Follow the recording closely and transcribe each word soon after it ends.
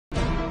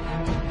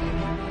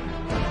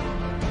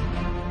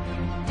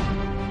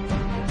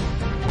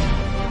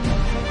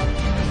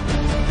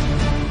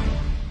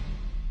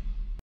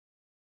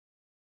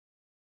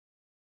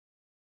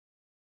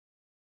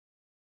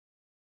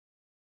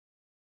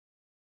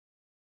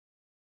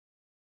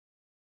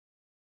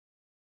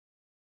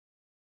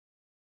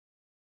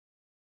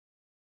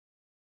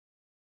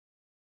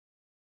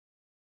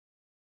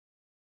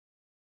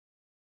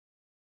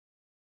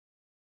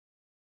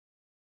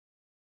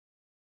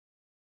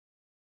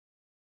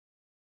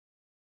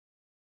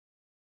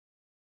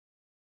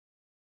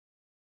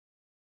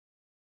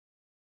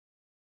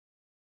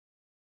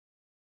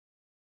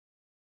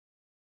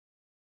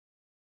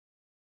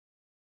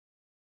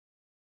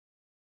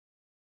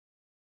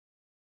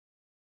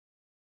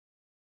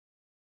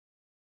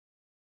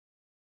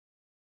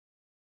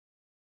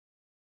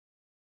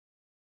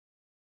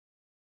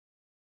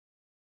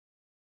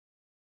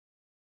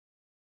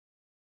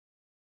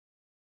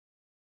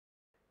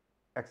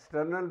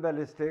External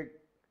ballistic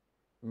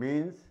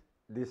means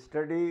the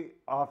study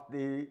of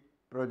the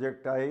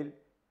projectile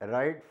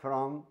right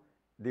from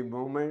the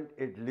moment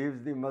it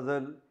leaves the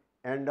muzzle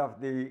end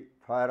of the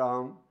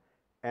firearm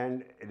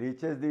and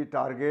reaches the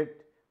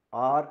target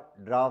or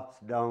drops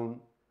down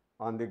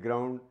on the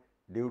ground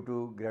due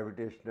to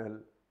gravitational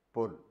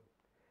pull.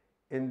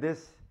 In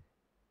this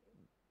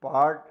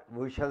part,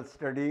 we shall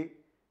study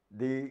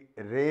the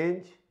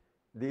range,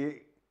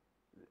 the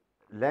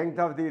length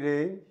of the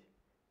range,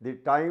 the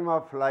time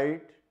of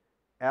flight,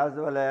 as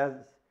well as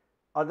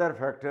other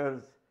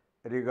factors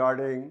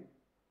regarding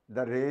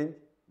the range,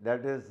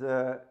 that is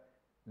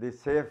the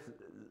safe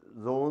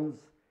zones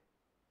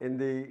in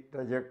the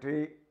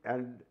trajectory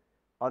and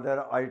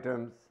other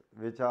items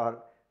which are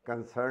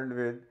concerned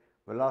with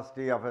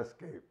velocity of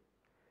escape.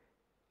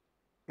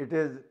 It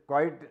is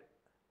quite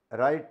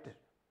right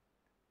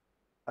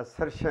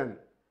assertion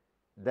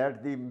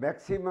that the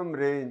maximum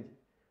range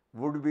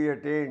would be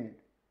attained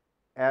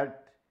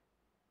at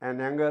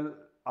an angle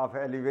of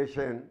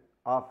elevation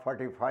of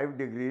 45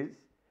 degrees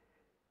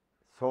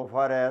so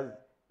far as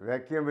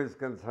vacuum is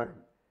concerned,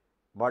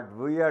 but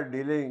we are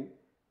dealing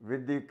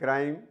with the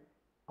crime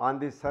on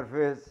the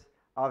surface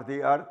of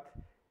the earth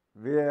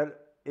where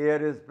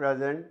air is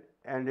present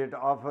and it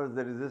offers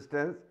the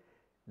resistance.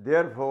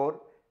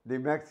 Therefore, the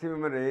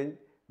maximum range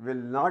will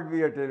not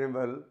be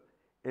attainable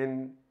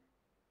in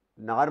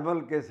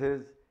normal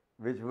cases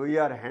which we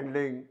are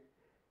handling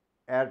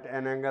at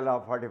an angle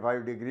of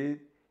 45 degrees,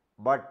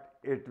 but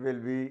it will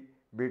be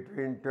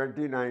between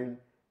 29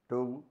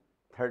 to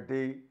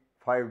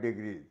 35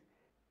 degrees.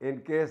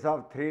 In case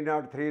of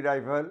 303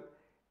 rifle,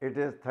 it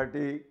is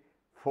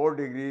 34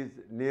 degrees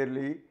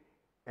nearly,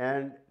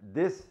 and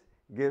this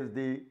gives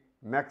the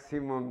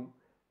maximum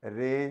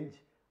range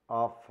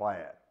of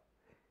fire.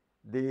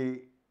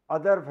 The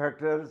other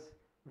factors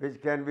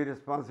which can be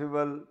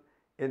responsible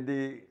in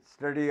the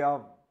study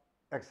of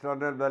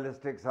external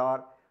ballistics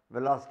are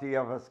velocity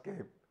of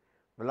escape.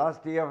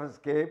 Velocity of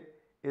escape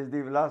is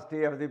the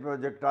velocity of the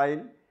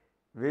projectile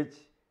which,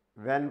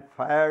 when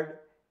fired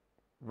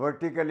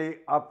vertically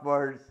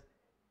upwards,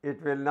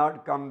 it will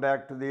not come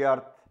back to the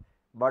earth,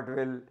 but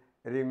will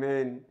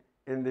remain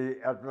in the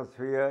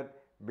atmosphere,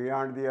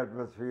 beyond the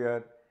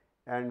atmosphere,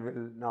 and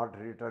will not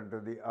return to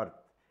the earth.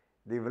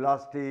 The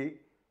velocity,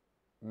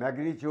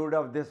 magnitude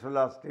of this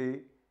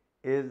velocity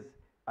is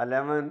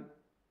 11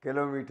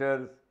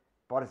 kilometers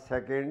per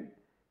second.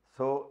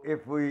 So,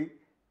 if we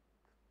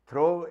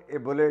throw a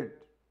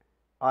bullet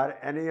or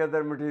any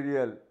other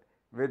material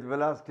with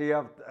velocity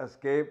of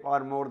escape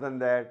or more than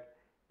that,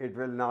 it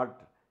will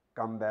not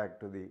come back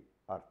to the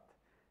earth.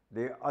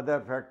 The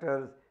other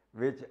factors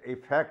which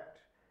affect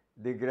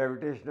the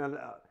gravitational,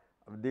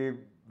 the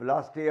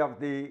velocity of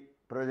the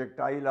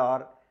projectile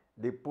are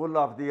the pull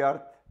of the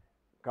earth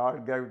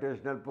called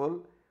gravitational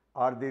pull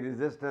or the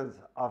resistance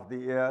of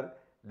the air.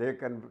 They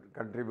can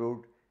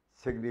contribute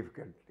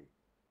significantly.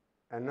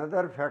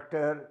 Another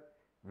factor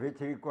which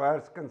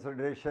requires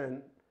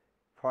consideration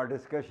for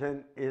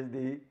discussion is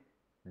the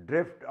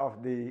drift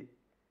of the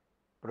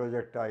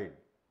projectile.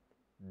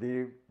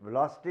 The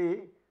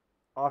velocity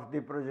of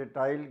the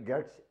projectile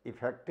gets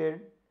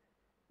affected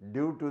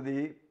due to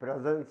the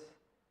presence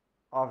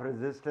of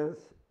resistance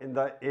in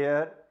the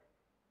air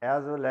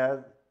as well as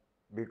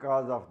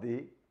because of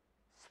the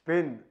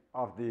spin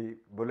of the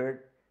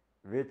bullet,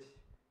 which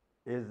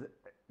is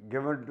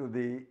given to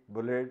the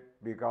bullet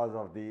because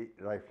of the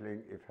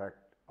rifling effect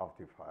of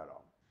the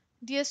firearm.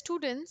 Dear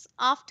students,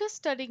 after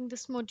studying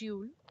this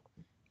module,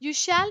 you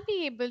shall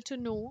be able to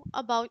know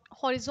about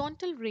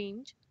horizontal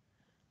range,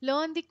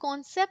 learn the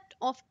concept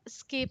of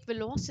escape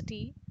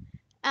velocity,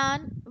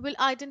 and will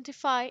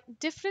identify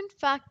different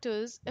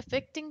factors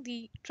affecting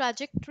the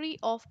trajectory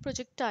of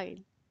projectile.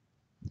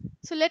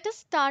 So let us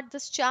start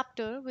this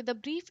chapter with a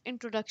brief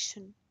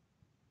introduction.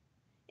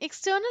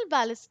 External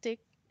ballistic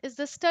is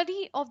the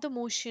study of the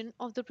motion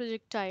of the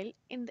projectile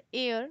in the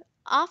air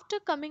after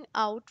coming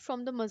out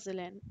from the muzzle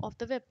end of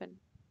the weapon.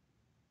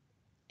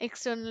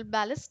 External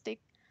ballistic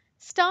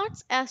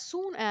starts as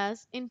soon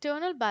as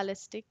internal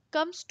ballistic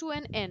comes to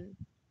an end.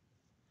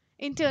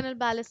 Internal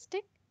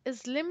ballistic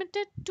is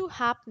limited to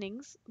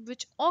happenings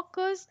which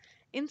occurs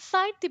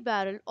inside the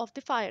barrel of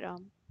the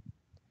firearm.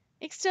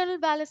 External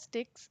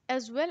ballistics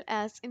as well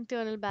as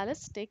internal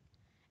ballistic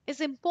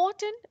is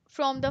important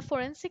from the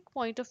forensic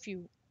point of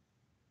view.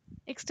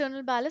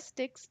 External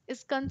ballistics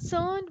is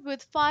concerned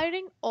with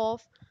firing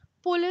of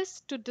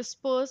bullets to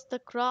disperse the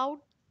crowd,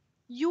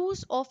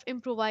 use of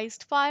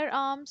improvised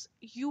firearms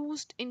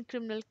used in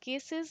criminal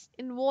cases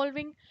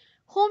involving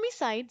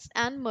homicides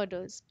and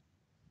murders.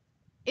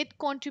 It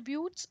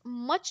contributes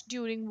much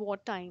during war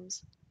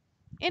times.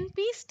 In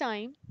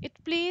peacetime,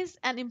 it plays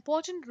an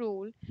important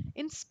role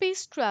in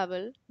space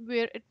travel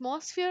where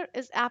atmosphere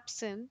is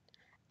absent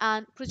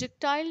and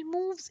projectile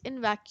moves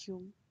in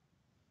vacuum.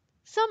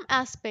 Some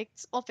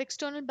aspects of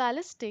external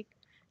ballistic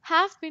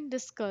have been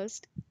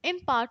discussed in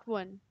part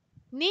 1,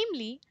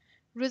 namely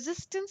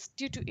resistance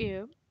due to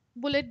air,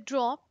 bullet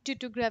drop due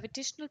to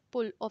gravitational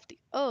pull of the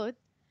earth,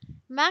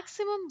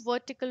 maximum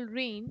vertical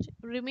range,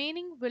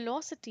 remaining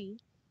velocity,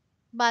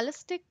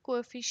 ballistic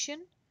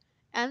coefficient,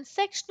 and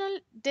sectional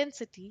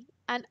density,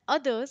 and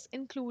others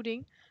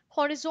including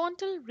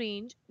horizontal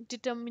range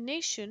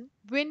determination,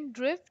 wind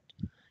drift,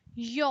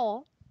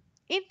 yaw,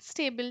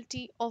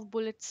 instability of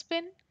bullet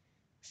spin,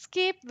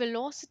 escape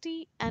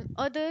velocity, and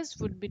others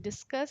would be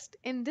discussed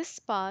in this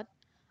part,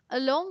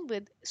 along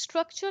with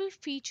structural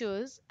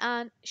features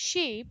and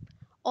shape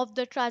of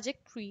the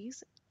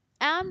trajectories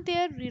and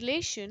their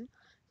relation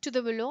to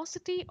the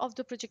velocity of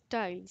the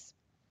projectiles.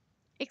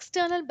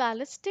 External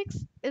ballistics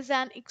is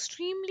an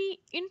extremely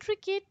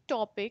intricate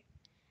topic,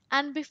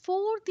 and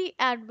before the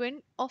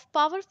advent of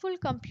powerful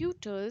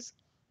computers,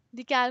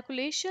 the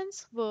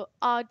calculations were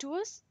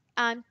arduous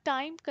and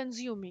time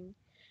consuming,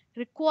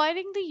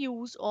 requiring the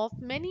use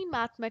of many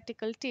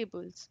mathematical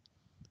tables.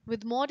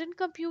 With modern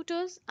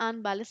computers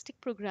and ballistic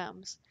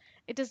programs,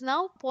 it is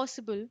now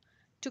possible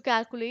to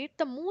calculate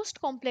the most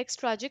complex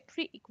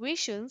trajectory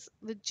equations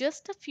with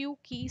just a few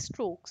key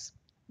strokes.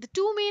 The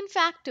two main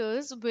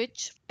factors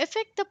which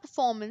affect the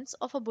performance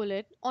of a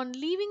bullet on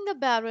leaving the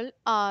barrel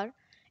are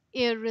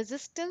air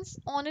resistance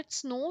on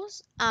its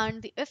nose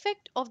and the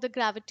effect of the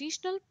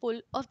gravitational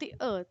pull of the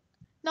earth.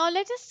 Now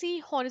let us see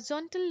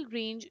horizontal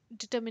range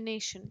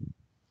determination.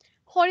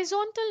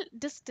 Horizontal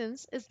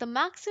distance is the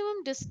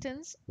maximum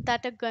distance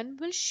that a gun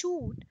will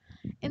shoot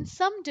in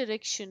some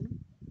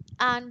direction,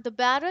 and the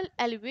barrel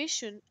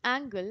elevation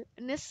angle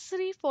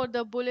necessary for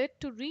the bullet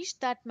to reach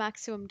that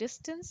maximum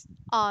distance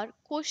are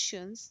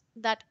questions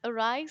that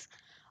arise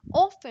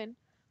often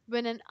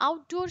when an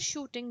outdoor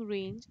shooting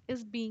range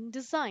is being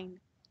designed,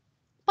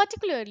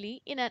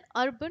 particularly in an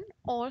urban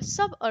or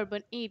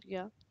suburban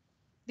area.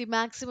 The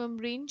maximum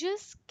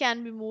ranges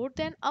can be more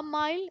than a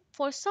mile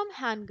for some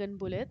handgun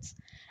bullets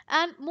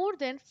and more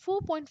than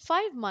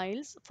 4.5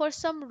 miles for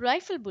some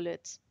rifle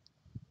bullets.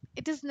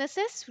 It is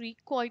necessary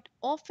quite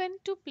often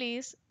to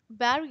place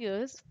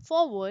barriers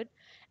forward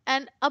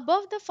and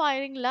above the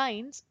firing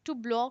lines to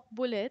block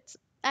bullets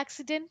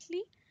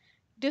accidentally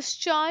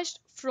discharged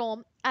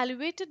from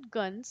elevated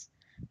guns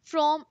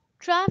from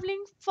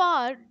traveling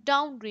far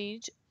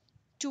downrange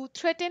to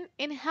threaten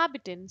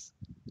inhabitants,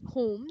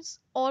 homes,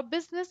 or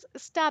business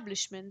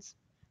establishments.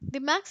 The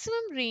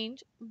maximum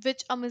range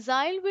which a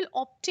missile will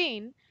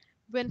obtain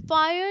when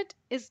fired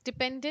is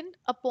dependent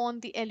upon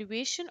the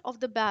elevation of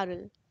the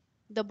barrel,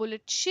 the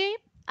bullet shape,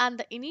 and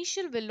the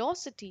initial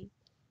velocity.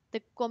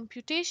 The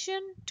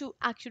computation to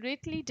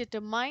accurately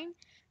determine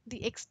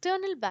the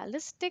external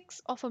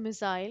ballistics of a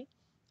missile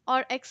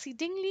are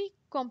exceedingly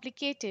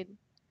complicated.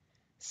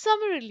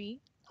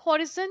 Summarily,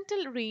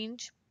 horizontal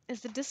range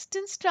is the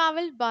distance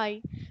traveled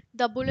by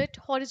the bullet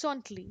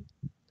horizontally.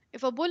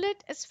 If a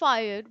bullet is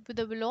fired with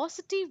a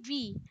velocity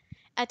v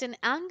at an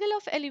angle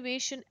of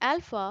elevation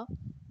alpha,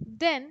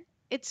 then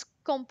its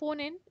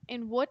component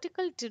in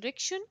vertical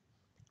direction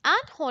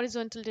and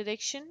horizontal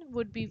direction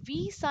would be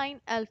v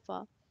sine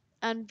alpha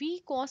and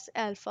v cos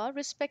alpha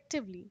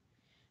respectively,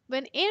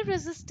 when air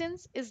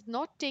resistance is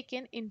not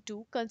taken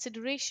into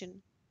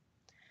consideration.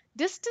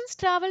 Distance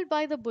traveled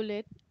by the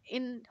bullet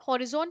in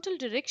horizontal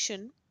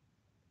direction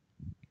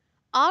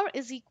r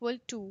is equal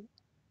to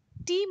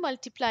t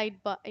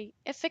multiplied by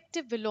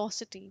effective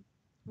velocity,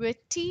 where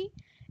t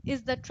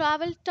is the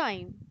travel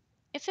time.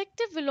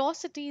 Effective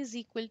velocity is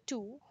equal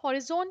to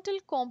horizontal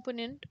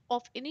component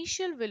of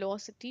initial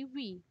velocity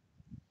v.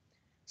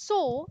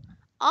 So,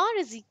 r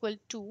is equal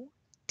to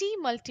t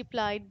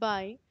multiplied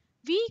by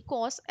v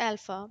cos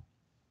alpha.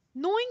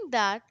 Knowing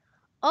that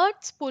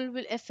Earth's pull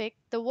will affect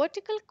the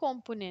vertical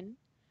component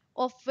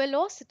of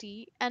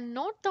velocity and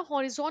not the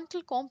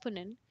horizontal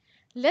component,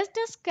 let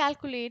us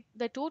calculate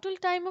the total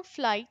time of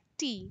flight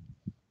t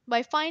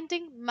by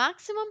finding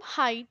maximum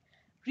height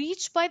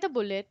reached by the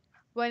bullet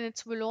when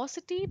its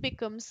velocity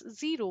becomes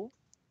zero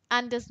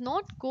and does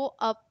not go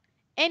up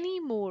any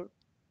more.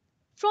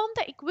 From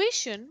the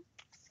equation,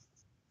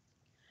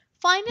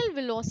 final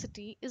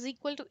velocity is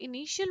equal to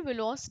initial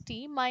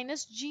velocity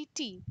minus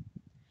gt.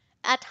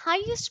 At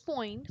highest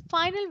point,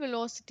 final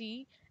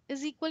velocity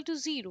is equal to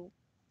 0.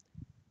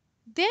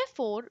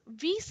 Therefore,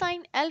 v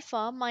sine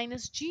alpha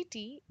minus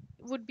gt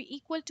would be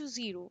equal to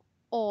 0,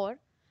 or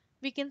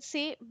we can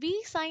say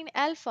v sine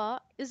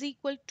alpha is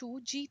equal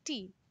to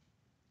gt,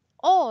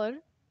 or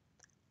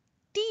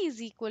t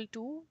is equal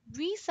to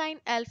v sine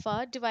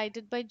alpha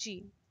divided by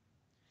g.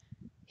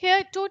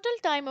 Here total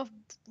time of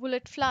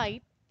bullet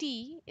flight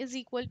t is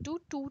equal to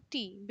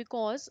 2t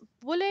because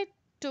bullet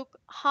took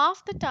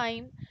half the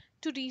time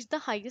to reach the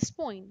highest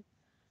point.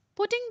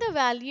 Putting the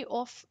value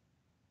of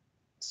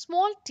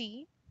small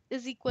t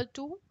is equal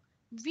to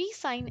v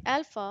sine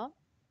alpha,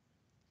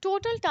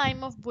 total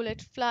time of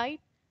bullet flight,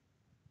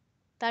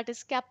 that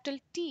is capital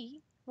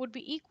T, would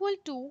be equal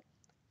to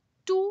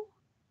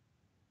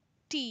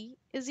 2t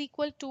is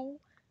equal to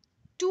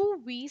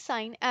 2v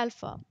sine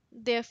alpha.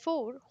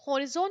 Therefore,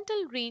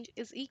 horizontal range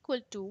is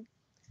equal to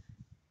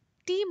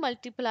t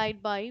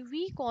multiplied by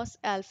v cos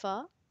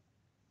alpha,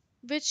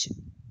 which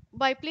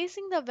by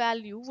placing the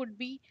value would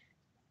be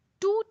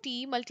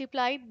 2t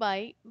multiplied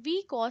by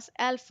v cos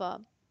alpha,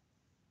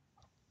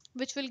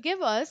 which will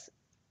give us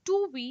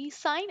 2v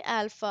sin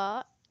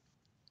alpha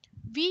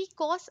v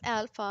cos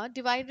alpha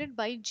divided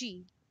by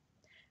g,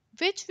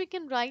 which we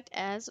can write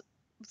as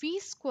v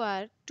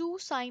square 2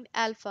 sin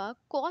alpha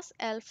cos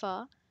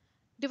alpha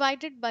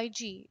divided by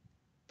g.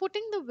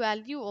 Putting the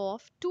value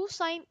of 2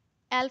 sin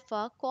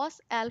alpha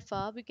cos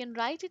alpha, we can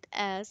write it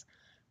as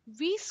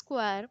v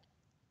square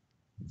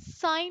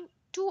sin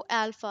 2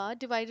 alpha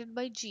divided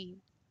by g.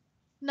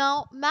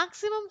 Now,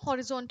 maximum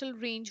horizontal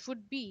range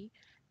would be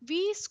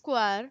v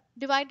square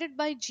divided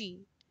by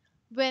g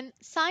when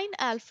sin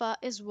alpha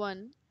is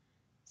 1,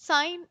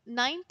 sin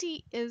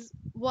 90 is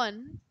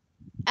 1,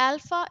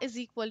 alpha is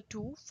equal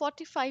to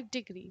 45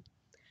 degree.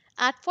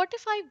 At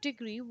 45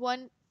 degree,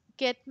 one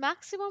get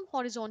maximum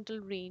horizontal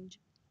range,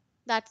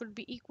 that would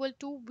be equal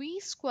to v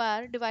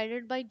square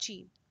divided by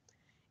g.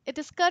 It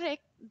is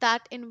correct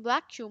that in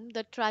vacuum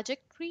the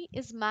trajectory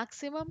is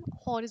maximum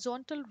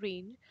horizontal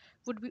range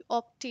would be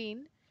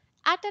obtained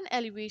at an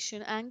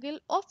elevation angle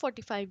of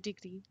 45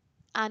 degree,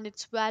 and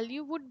its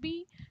value would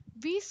be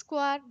v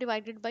square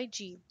divided by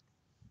g.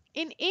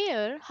 In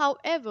air,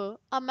 however,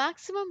 a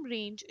maximum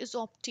range is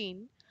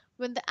obtained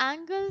when the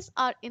angles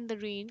are in the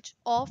range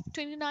of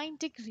 29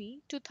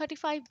 to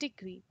 35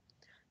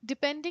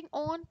 depending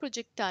on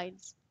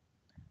projectiles.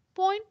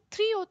 Point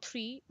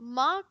 303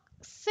 Mark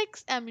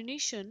 6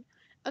 ammunition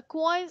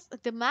acquires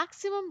the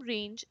maximum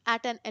range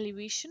at an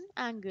elevation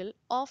angle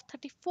of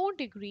 34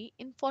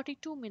 in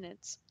 42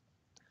 minutes.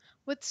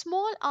 With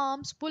small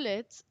arms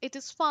bullets, it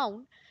is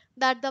found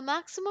that the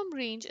maximum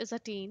range is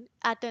attained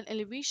at an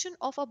elevation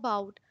of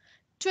about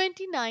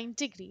 29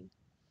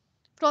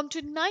 From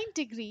 29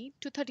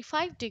 to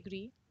 35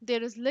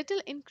 there is little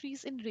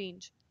increase in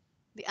range.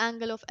 The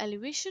angle of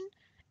elevation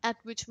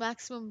at which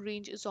maximum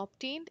range is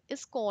obtained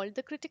is called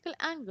the critical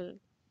angle.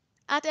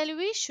 At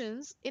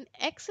elevations in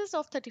excess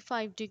of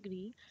 35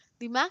 the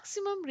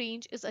maximum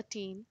range is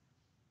attained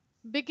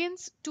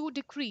begins to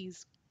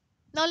decrease.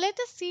 Now let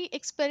us see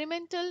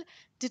experimental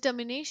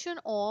determination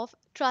of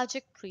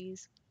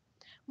trajectories.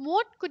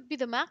 What could be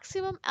the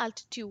maximum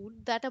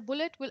altitude that a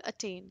bullet will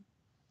attain?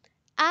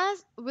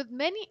 As with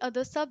many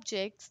other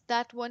subjects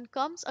that one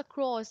comes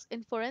across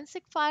in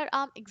forensic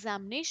firearm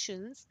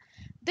examinations,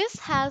 this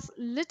has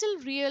little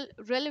real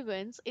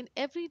relevance in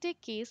everyday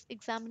case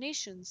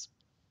examinations.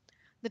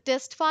 The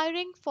test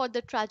firing for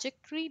the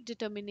trajectory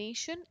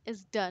determination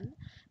is done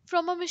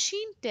from a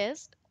machine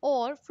test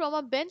or from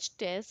a bench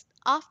test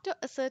after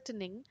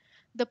ascertaining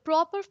the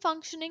proper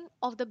functioning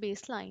of the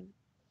baseline.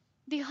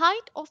 The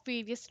height of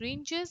various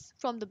ranges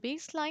from the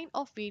baseline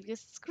of various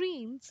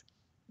screens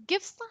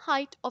gives the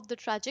height of the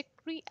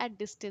trajectory at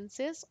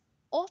distances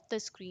of the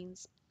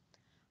screens.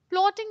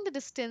 Plotting the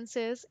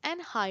distances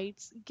and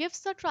heights gives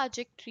the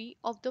trajectory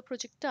of the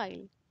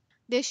projectile.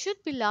 There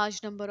should be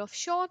large number of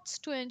shots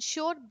to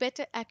ensure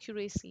better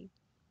accuracy.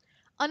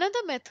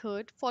 Another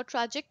method for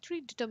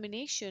trajectory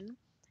determination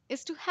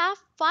is to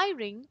have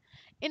firing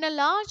in a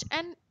large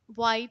and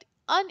wide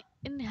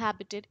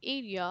uninhabited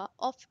area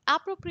of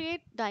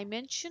appropriate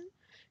dimension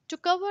to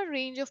cover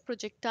range of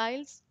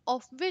projectiles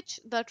of which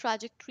the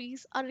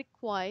trajectories are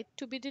required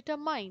to be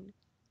determined,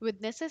 with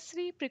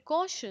necessary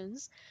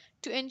precautions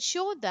to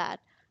ensure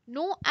that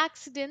no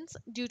accidents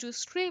due to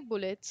stray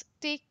bullets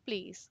take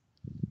place.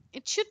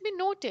 It should be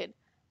noted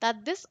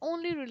that this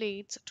only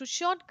relates to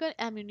shotgun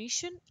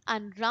ammunition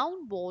and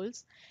round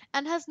balls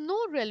and has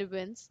no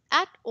relevance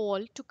at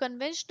all to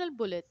conventional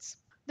bullets.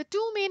 The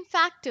two main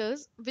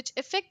factors which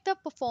affect the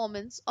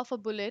performance of a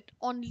bullet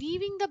on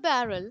leaving the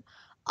barrel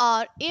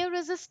are air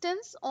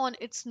resistance on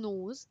its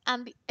nose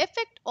and the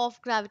effect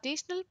of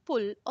gravitational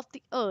pull of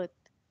the earth.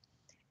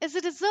 As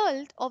a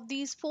result of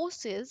these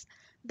forces,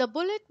 the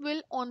bullet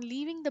will, on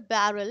leaving the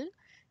barrel,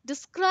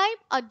 describe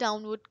a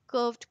downward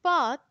curved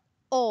path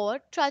or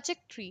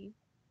trajectory.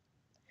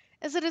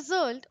 As a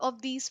result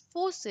of these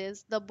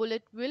forces, the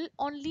bullet will,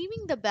 on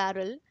leaving the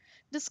barrel,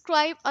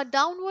 describe a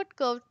downward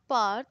curved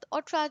path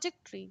or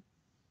trajectory.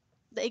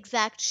 The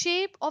exact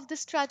shape of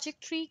this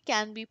trajectory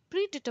can be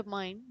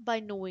predetermined by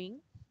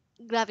knowing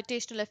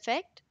gravitational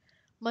effect,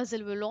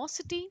 muzzle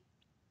velocity,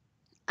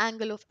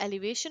 angle of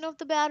elevation of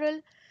the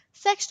barrel,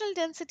 sectional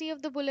density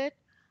of the bullet,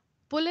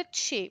 bullet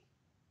shape.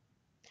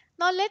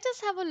 Now let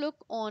us have a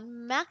look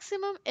on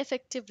maximum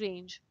effective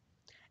range.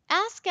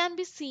 As can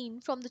be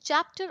seen from the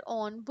chapter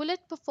on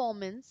bullet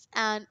performance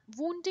and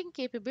wounding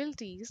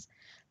capabilities,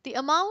 the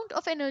amount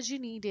of energy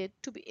needed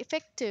to be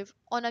effective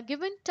on a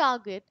given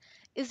target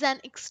is an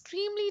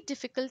extremely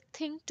difficult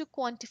thing to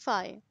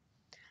quantify.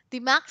 The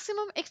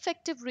maximum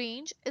effective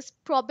range is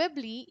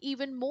probably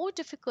even more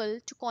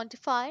difficult to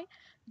quantify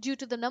due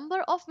to the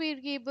number of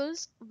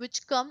variables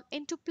which come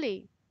into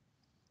play.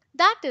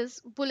 That is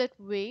bullet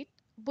weight,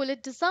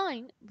 bullet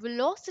design,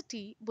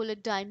 velocity,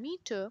 bullet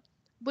diameter,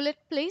 bullet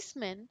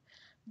placement,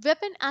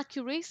 weapon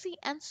accuracy,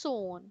 and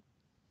so on.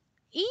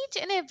 Each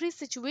and every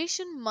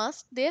situation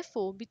must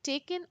therefore be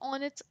taken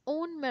on its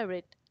own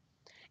merit.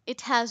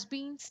 It has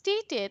been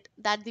stated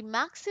that the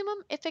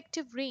maximum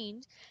effective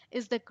range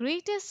is the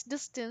greatest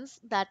distance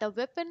that a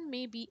weapon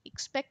may be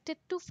expected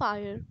to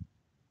fire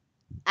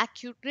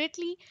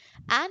accurately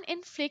and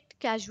inflict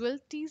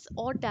casualties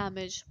or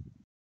damage.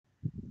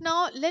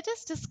 Now, let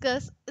us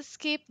discuss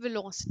escape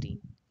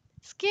velocity.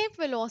 Escape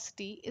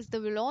velocity is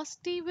the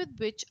velocity with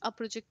which a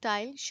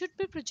projectile should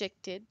be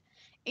projected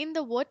in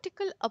the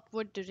vertical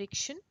upward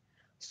direction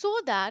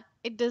so that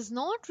it does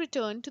not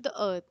return to the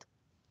earth.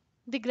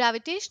 The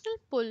gravitational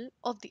pull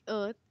of the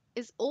earth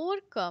is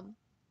overcome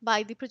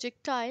by the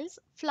projectiles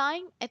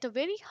flying at a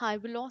very high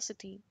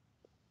velocity.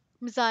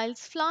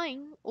 Missiles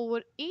flying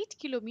over 8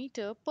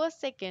 km per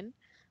second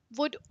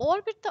would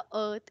orbit the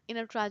earth in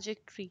a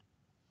trajectory.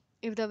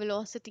 If the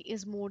velocity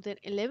is more than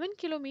 11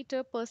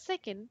 km per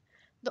second,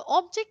 the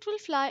object will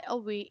fly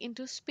away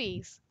into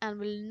space and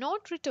will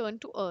not return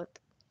to Earth.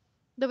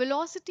 The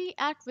velocity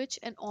at which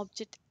an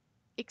object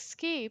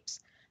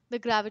escapes the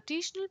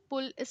gravitational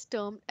pull is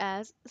termed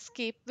as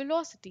escape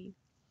velocity.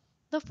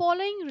 The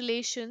following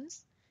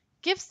relations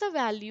gives the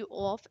value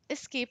of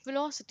escape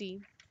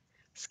velocity.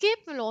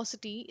 Escape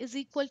velocity is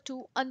equal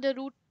to under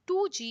root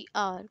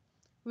 2gr,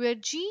 where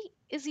g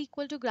is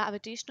equal to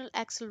gravitational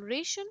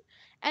acceleration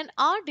and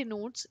r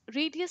denotes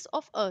radius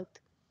of Earth.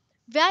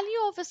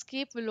 Value of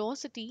escape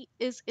velocity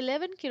is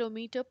 11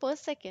 km per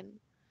second.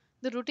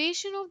 The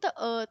rotation of the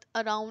Earth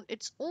around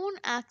its own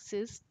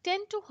axis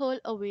tend to hurl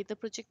away the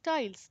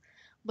projectiles,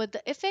 but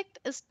the effect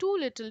is too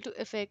little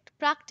to affect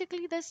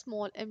practically the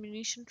small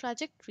ammunition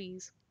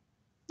trajectories.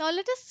 Now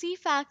let us see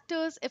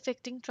factors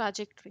affecting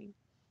trajectory.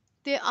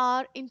 There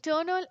are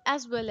internal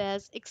as well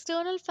as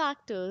external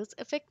factors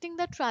affecting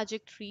the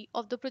trajectory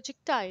of the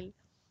projectile,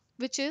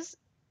 which is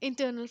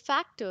internal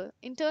factor.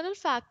 Internal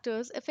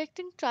factors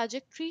affecting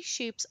trajectory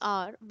shapes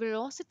are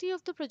velocity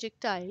of the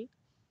projectile,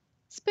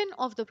 spin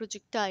of the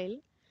projectile,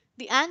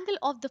 the angle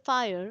of the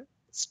fire,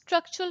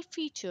 structural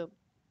feature.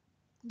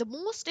 The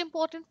most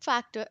important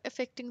factor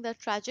affecting the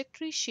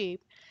trajectory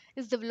shape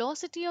is the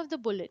velocity of the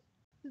bullet.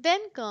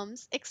 Then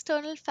comes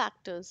external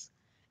factors.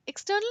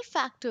 External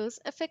factors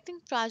affecting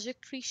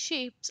trajectory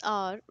shapes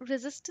are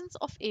resistance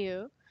of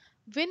air,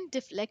 wind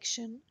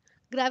deflection,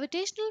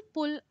 gravitational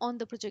pull on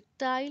the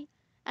projectile,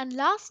 and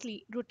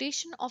lastly,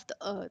 rotation of the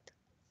earth.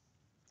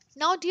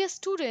 Now, dear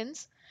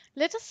students,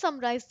 let us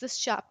summarize this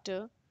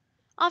chapter.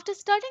 After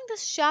studying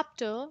this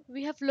chapter,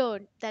 we have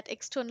learned that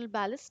external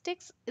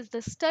ballistics is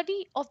the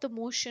study of the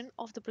motion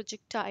of the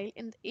projectile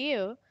in the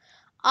air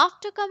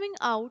after coming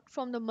out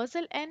from the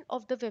muzzle end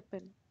of the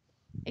weapon.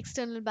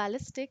 External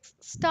ballistics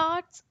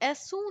starts as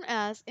soon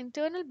as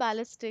internal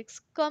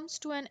ballistics comes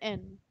to an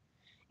end.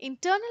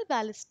 Internal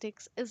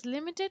ballistics is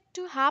limited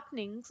to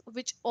happenings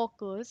which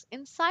occurs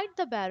inside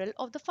the barrel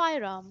of the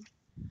firearm.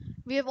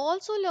 We have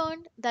also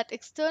learned that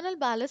external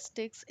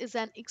ballistics is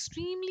an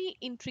extremely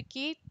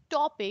intricate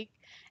topic,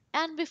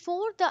 and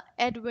before the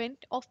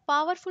advent of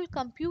powerful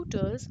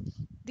computers,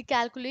 the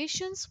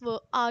calculations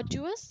were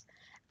arduous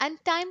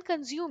and time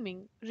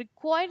consuming,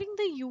 requiring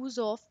the use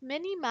of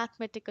many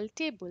mathematical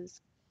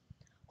tables.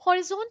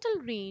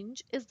 Horizontal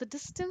range is the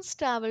distance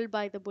traveled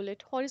by the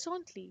bullet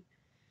horizontally.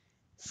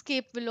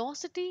 Escape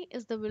velocity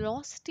is the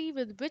velocity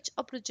with which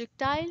a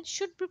projectile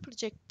should be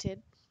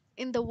projected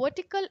in the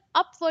vertical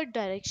upward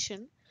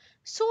direction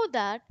so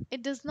that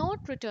it does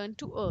not return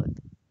to Earth.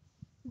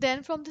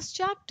 Then, from this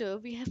chapter,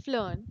 we have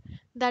learned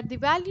that the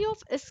value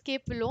of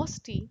escape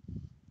velocity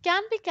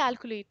can be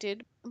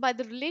calculated by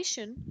the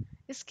relation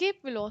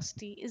escape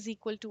velocity is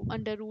equal to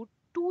under root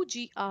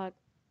 2gr.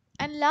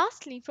 And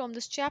lastly, from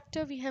this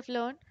chapter, we have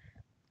learned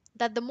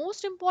that the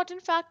most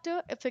important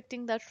factor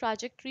affecting the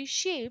trajectory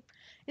shape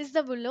is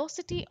the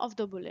velocity of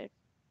the bullet.